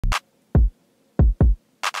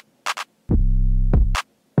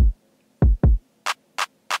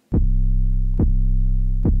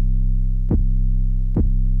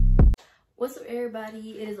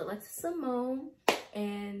everybody, it is Alexis Simone,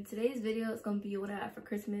 and today's video is gonna be what I got for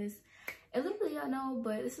Christmas. And literally, y'all know,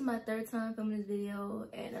 but this is my third time filming this video,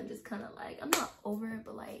 and I'm just kind of like, I'm not over it,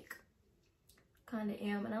 but like kind of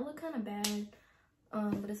am, and I look kind of bad,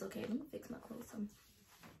 but it's okay. Let me fix my clothes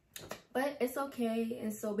but it's okay.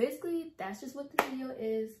 And so basically that's just what the video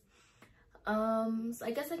is. So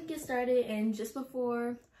I guess I can get started. And just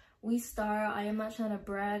before we start, I am not trying to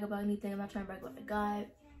brag about anything. I'm not trying to brag about the God,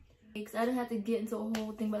 because I didn't have to get into a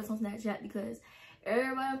whole thing about this on Snapchat, because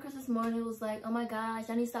everybody on Christmas morning was like, oh my gosh,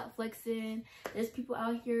 I need to stop flexing. There's people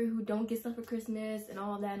out here who don't get stuff for Christmas and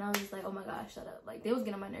all that. And I was just like, oh my gosh, shut up. Like, they was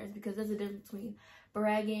getting on my nerves, because there's a difference between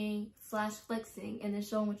bragging / flexing and then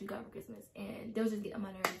showing what you got for Christmas. And they was just getting on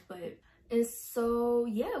my nerves. And so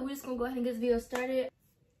yeah, we're just gonna go ahead and get this video started.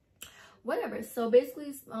 Whatever. So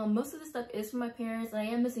basically, most of the stuff is from my parents, and I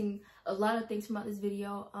am missing a lot of things from out this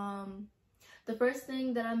video. The first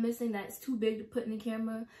thing that I'm missing that's too big to put in the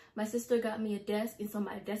camera, my sister got me a desk, and so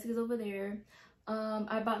my desk is over there.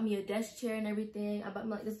 I bought me a desk chair and everything. I bought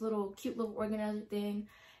me like this little cute little organizer thing.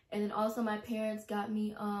 And then also my parents got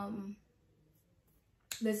me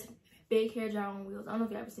this big hair dryer on wheels. I don't know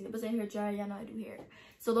if y'all ever seen it, but it's a hair dryer. Y'all know I do hair.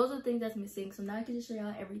 So those are the things that's missing. So now I can just show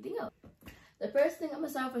y'all everything else. The first thing I'm gonna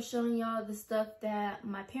start with showing y'all the stuff that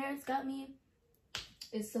my parents got me.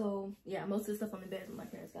 And so yeah, most of the stuff on the bed that my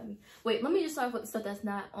parents got me. Wait, let me just start with the stuff that's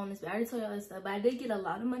not on this bed. I already told y'all this stuff, but I did get a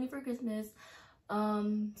lot of money for Christmas.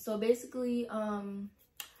 So basically,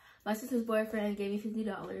 my sister's boyfriend gave me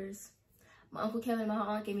 $50. My Uncle Kevin and my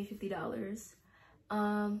aunt gave me $50.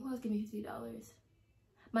 Who else gave me $50?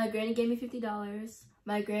 My granny gave me $50.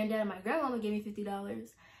 My granddad and my grandmama gave me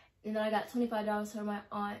 $50. And then I got $25 from my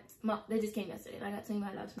aunt. They just came yesterday, and I got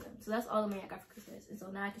 $25 from them. So that's all the money I got for Christmas. And so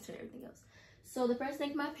now I can show you everything else. So the first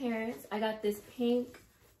thing for my parents, I got this pink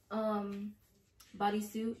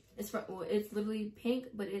bodysuit. It's from, well, it's literally pink,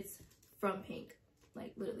 but it's from Pink.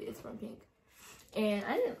 Like literally, it's from Pink. And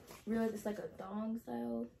I didn't realize it's like a thong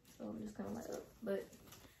style, so I'm just kind of like, but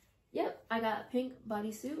yep, I got a pink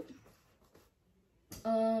bodysuit.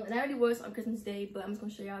 And I already wore this on Christmas Day, but I'm just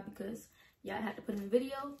gonna show y'all because yeah, I had to put in a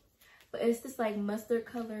video. But it's this like mustard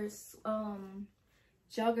colors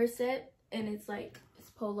jogger set, and it's like it's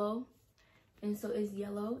polo, and so it's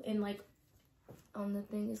yellow, and like on the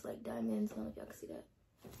thing it's like diamonds. I don't know if y'all can see that.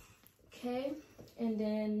 Okay, and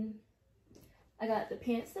then I got the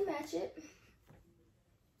pants to match it,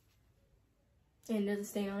 and there's a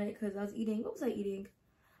stain on it because I was eating. What was I eating?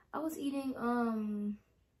 I was eating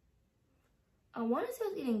I want to say I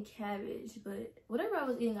was eating cabbage, but whatever I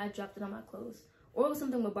was eating, I dropped it on my clothes. Or it was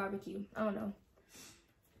something with barbecue. I don't know.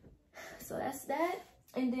 So that's that.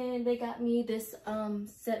 And then they got me this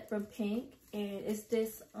set from Pink. And it's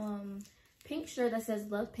this pink shirt that says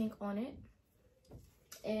Love Pink on it.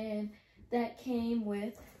 And that came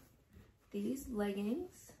with these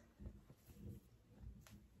leggings.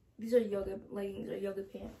 These are yoga leggings or yoga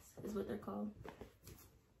pants is what they're called.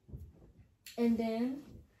 And then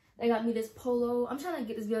they got me this polo. I'm trying to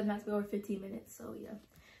get this video not to be over 15 minutes, so yeah.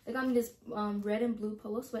 They got me this red and blue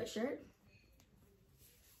polo sweatshirt.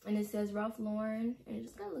 And it says Ralph Lauren. And it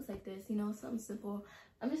just kind of looks like this, you know, something simple.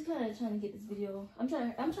 I'm just kind of trying to get this video. I'm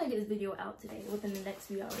trying to get this video out today within the next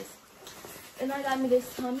few hours. And I got me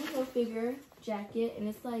this Tommy Hilfiger jacket, and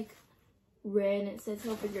it's like red, and it says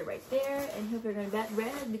Hilfiger right there, and Hilfiger in the back.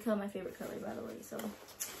 Red has become my favorite color, by the way. So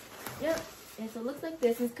yep. And so it looks like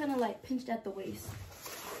this. It's kind of like pinched at the waist,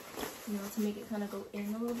 you know, to make it kind of go in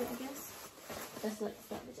a little bit, I guess. That's like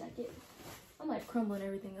the jacket. I'm like crumbling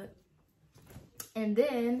everything up. And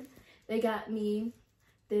then they got me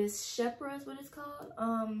this Shepra is what it's called,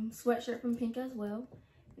 sweatshirt from Pink as well.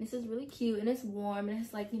 And this is really cute, and it's warm, and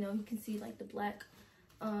it's like, you know, you can see like the black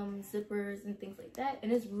zippers and things like that,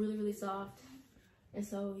 and it's really, really soft. And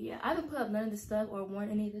so yeah, I haven't put up none of this stuff or worn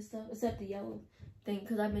any of this stuff except the yellow thing,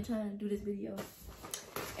 because I've been trying to do this video.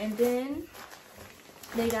 And then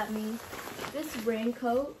they got me this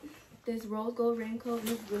raincoat, this rose gold raincoat, and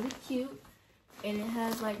it's really cute, and it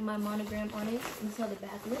has like my monogram on it, and this is how the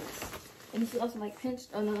back looks. And this is also like pinched.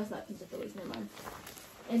 Oh no, that's not pinched at the waist, never mind.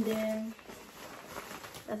 And then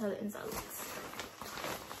that's how the inside looks.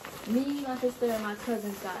 Me, my sister, and my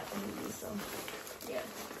cousins got one of these, so yeah,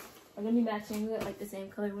 I'm gonna be matching with like the same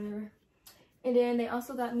color, whatever. And then they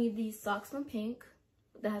also got me these socks from Pink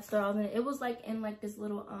that have stars in it. It was like in like this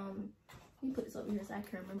little let me put this over here so I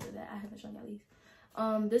can remember that I haven't shown y'all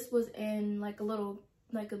these. This was in like a little,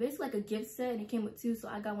 like a basically like a gift set, and it came with two, so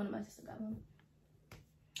I got one and my sister got one.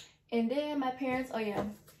 And then my parents, oh yeah,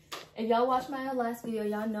 if y'all watched my last video,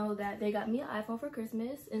 y'all know that they got me an iPhone for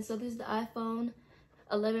Christmas. And so this is the iPhone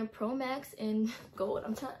 11 Pro Max in gold.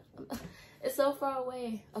 It's so far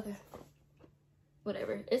away. Okay.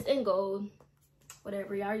 Whatever. It's in gold.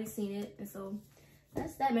 Whatever. You already seen it. And so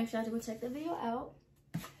that's that. Make sure to go check the video out.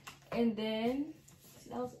 And then, see,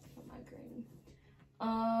 that was for my green.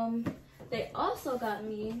 They also got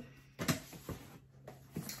me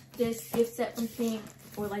this gift set from Pink,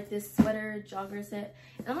 or like this sweater jogger set.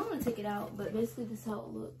 And I'm not gonna take it out, but basically this is how it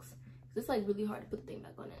looks. It's like really hard to put the thing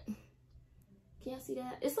back on it. Can y'all see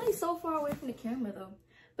that? It's like so far away from the camera though.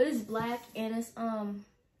 But it's black and it's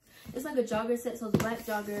like a jogger set, so it's black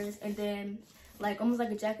joggers and then like almost like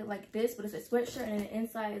a jacket like this, but it's a sweatshirt, and the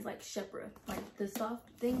inside is like Shepra, like the soft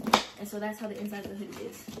thing. And so that's how the inside of the hoodie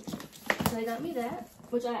is. So they got me that,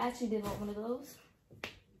 which I actually did want one of those.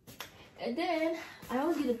 And then I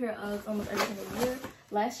always get a pair of Uggs almost every single year.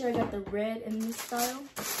 Last year I got the red in this style,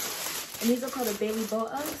 and these are called the Bailey Bow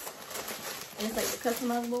Uggs, and it's like the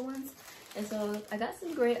customizable ones. And so I got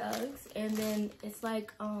some gray Uggs, and then it's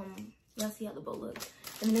like let's see how the bow looks.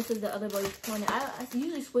 And this is the other bow you can. I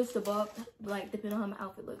usually switch the bow like depending on how my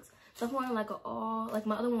outfit looks. So if I'm wearing like like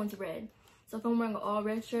my other one's red. So if I'm wearing an all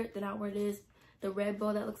red shirt, then I'll wear the red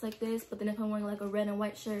bow that looks like this. But then if I'm wearing like a red and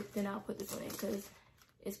white shirt, then I'll put this one in because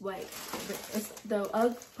it's white. The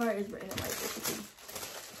Ugg part is red and white basically.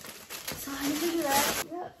 So I need to do that.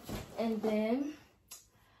 Yep. And then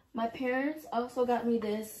my parents also got me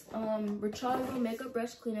this rechargeable makeup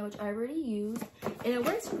brush cleaner, which I already used, and it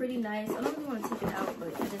works pretty nice. I don't really want to take it out,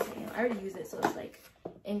 but I just am. I already used it, so it's like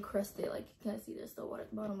encrusted. Like you can't see there's still water at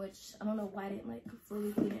the bottom, which I don't know why I didn't like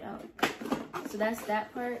fully clean it out. So that's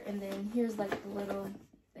that part, and then here's like the little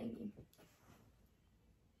thingy.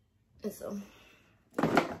 And so, all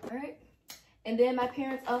right. And then my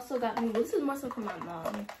parents also got me. This is more so for my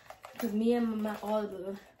mom, because me and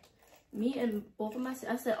both of my,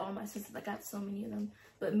 I said all my sisters, I got so many of them,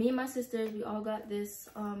 but me and my sisters, we all got this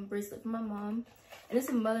bracelet from my mom, and it's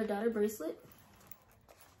a mother-daughter bracelet,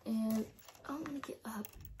 and I'm gonna get up.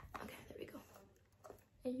 Okay, there we go.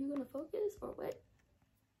 Are you gonna focus or what?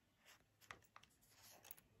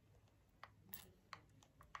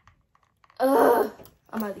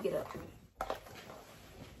 I'm about to get up.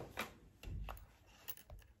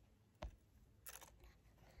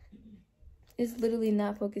 It's literally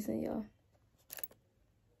not focusing, y'all.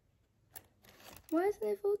 Why isn't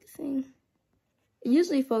it focusing? It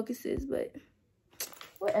usually focuses, but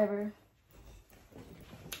whatever.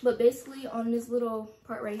 But basically on this little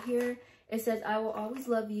part right here, it says, I will always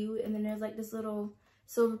love you. And then there's like this little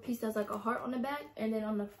silver piece that's like a heart on the back. And then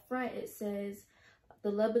on the front, it says,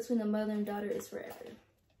 the love between the mother and daughter is forever.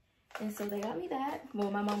 And so they got me that.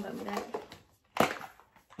 Well, my mom got me that.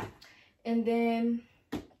 And then,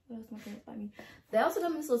 what else my parents buy me? They also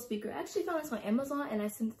got me this little speaker. I actually found this on Amazon and I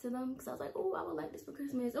sent it to them because I was like, oh, I would like this for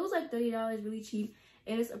Christmas. It was like $30, really cheap,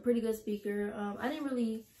 and it's a pretty good speaker. I didn't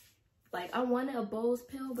really like, I wanted a Bose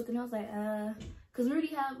pill, but then I was like, because we already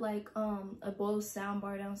have like a Bose sound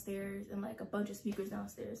bar downstairs and like a bunch of speakers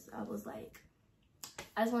downstairs. I was like,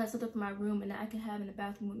 I just wanted something for my room and that I can have in the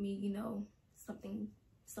bathroom with me, you know, something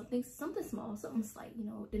small, something slight, you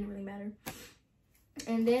know, it didn't really matter.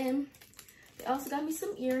 And then they also got me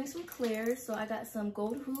some earrings from Claire's. So I got some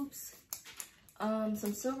gold hoops,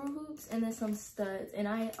 some silver hoops, and then some studs. And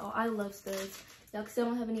I love studs. Y'all, because I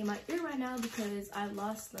don't have any in my ear right now because I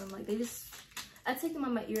lost them. Like I take them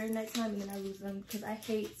on my ear at nighttime and then I lose them because I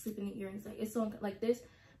hate sleeping in earrings. Like it's so like this.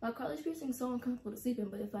 My cartilage piercing is so uncomfortable to sleep in,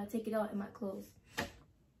 but if I take it out, it might close.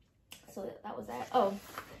 So that was that. Oh,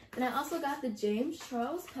 and I also got the James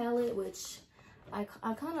Charles palette, which I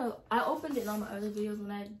opened it in all my other videos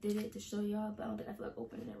when I did it to show y'all, but I don't think I feel like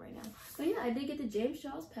opening it right now. But yeah, I did get the James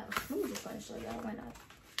Charles palette. Let me just try to show y'all. Why not?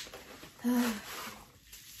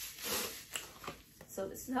 So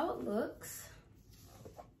this is how it looks.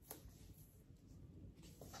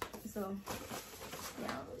 So yeah,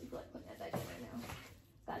 I don't really feel like putting that back in right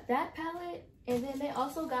now. Got that palette, and then they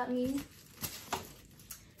also got me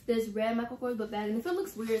this red Michael Kors book bag. And if it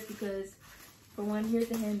looks weird, it's because for one, here's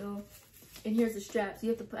the handle. And here's the straps. You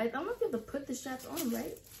have to put, I don't know if you have to put the straps on,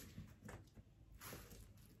 right?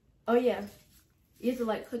 Oh yeah. You have to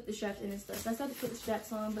like put the straps in and stuff. So I still have to put the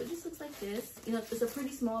straps on, but it just looks like this. You know, it's a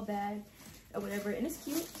pretty small bag or whatever, and it's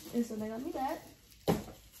cute. And so they got me that.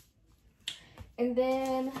 And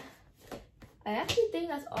then I actually think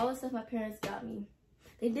that's all the stuff my parents got me.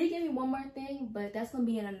 They did give me one more thing, but that's gonna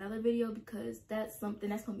be in another video because that's something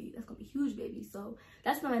that's gonna be huge, baby. So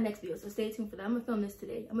that's not my next video. So stay tuned for that. I'm gonna film this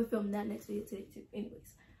today. I'm gonna film that next video today too.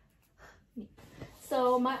 Anyways,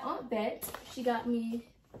 so my Aunt Bet, she got me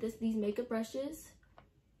these makeup brushes.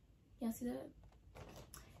 Y'all see that?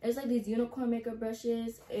 It's like these unicorn makeup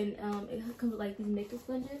brushes, and it comes with like these makeup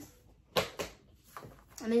sponges.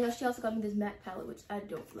 And then she also got me this MAC palette, which I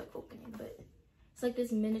don't feel like opening, but it's like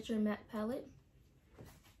this miniature MAC palette.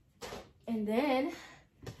 And then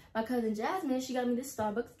my cousin Jasmine, she got me this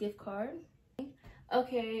Starbucks gift card.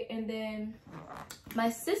 Okay, and then my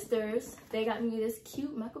sisters, they got me this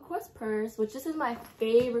cute Michael Kors purse, which this is my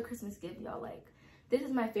favorite Christmas gift, y'all. Like, this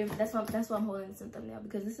is my favorite. That's why I'm holding this in thumbnail,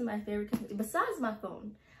 because this is my favorite Christmas gift, besides my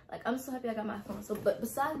phone. Like, I'm so happy I got my phone. So, but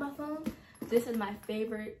besides my phone, this is my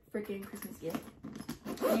favorite freaking Christmas gift.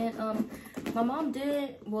 And my mom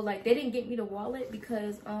didn't, well, like, they didn't get me the wallet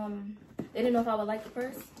because they didn't know if I would like the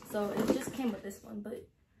purse. So it just came with this one. But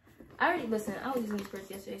I already, listen, I was using this purse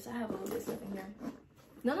yesterday, so I have a little bit of stuff in here.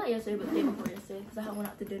 No, not yesterday, but the day before yesterday, because I went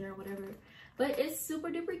out to dinner or whatever. But it's super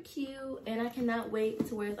duper cute, and I cannot wait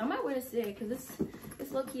to wear this. I might wear this today because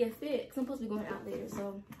it's low key a fit. Cause I'm supposed to be going out later,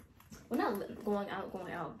 so we're not going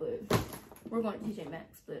out, but we're going to TJ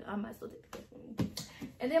Maxx. But I might still take the gift with me.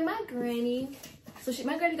 And then my granny, so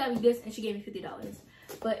my granny got me this, and she gave me $50.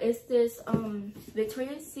 But it's this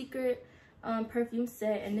Victoria's Secret perfume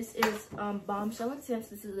set, and this is Bombshell Intense.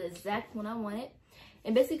 This is the exact one I wanted.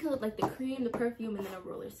 And basically like the cream, the perfume, and then a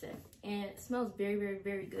roller set. And it smells very, very,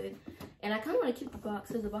 very good. And I kind of want to keep the box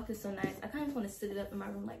because the box is so nice. I kind of want to sit it up in my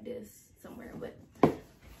room like this somewhere. But I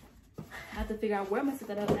have to figure out where I'm going to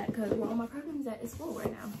sit that up at because where all my perfumes at is full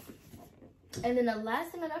right now. And then the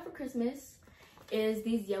last thing I got for Christmas is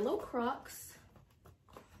these yellow Crocs,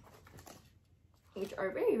 which are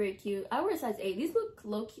very, very cute. I wear a size 8. These look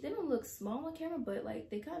low-key. They don't look small on camera, but like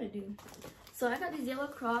they kind of do. So I got these yellow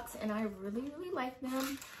Crocs, and I really, really like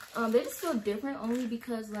them. They just feel different only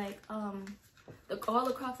because like all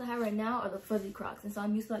the Crocs I have right now are the fuzzy Crocs, and so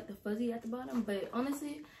I'm used to like the fuzzy at the bottom. But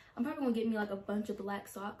honestly, I'm probably gonna get me like a bunch of black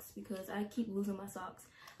socks because I keep losing my socks.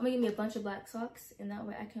 I'm gonna get me a bunch of black socks, and that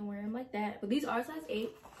way I can wear them like that. But these are size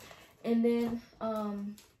 8. And then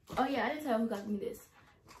oh yeah, I didn't tell who got me this.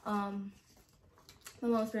 My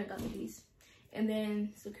mom's friend got me these. And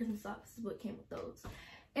then so Christmas socks is what came with those.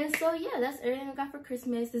 And so yeah, that's everything I got for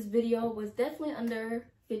Christmas. This video was definitely under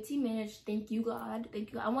 15 minutes. Thank you, God. Thank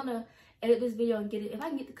you, God. I want to edit this video and get it. If I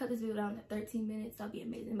can get to cut this video down to 13 minutes, that'll be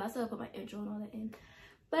amazing. But I still put my intro and all that in.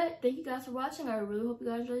 But thank you guys for watching. I really hope you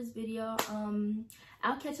guys enjoyed this video.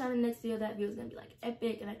 I'll catch you on the next video. That video is gonna be like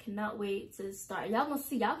epic, and I cannot wait to start. Y'all gonna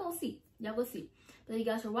see. Y'all gonna see. Y'all gonna see. Thank you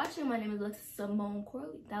guys for watching. My name is Alexis Simone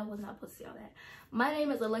Corley. That was not supposed to say all that. My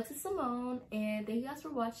name is Alexis Simone, and thank you guys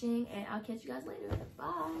for watching, and I'll catch you guys later.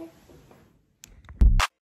 Bye.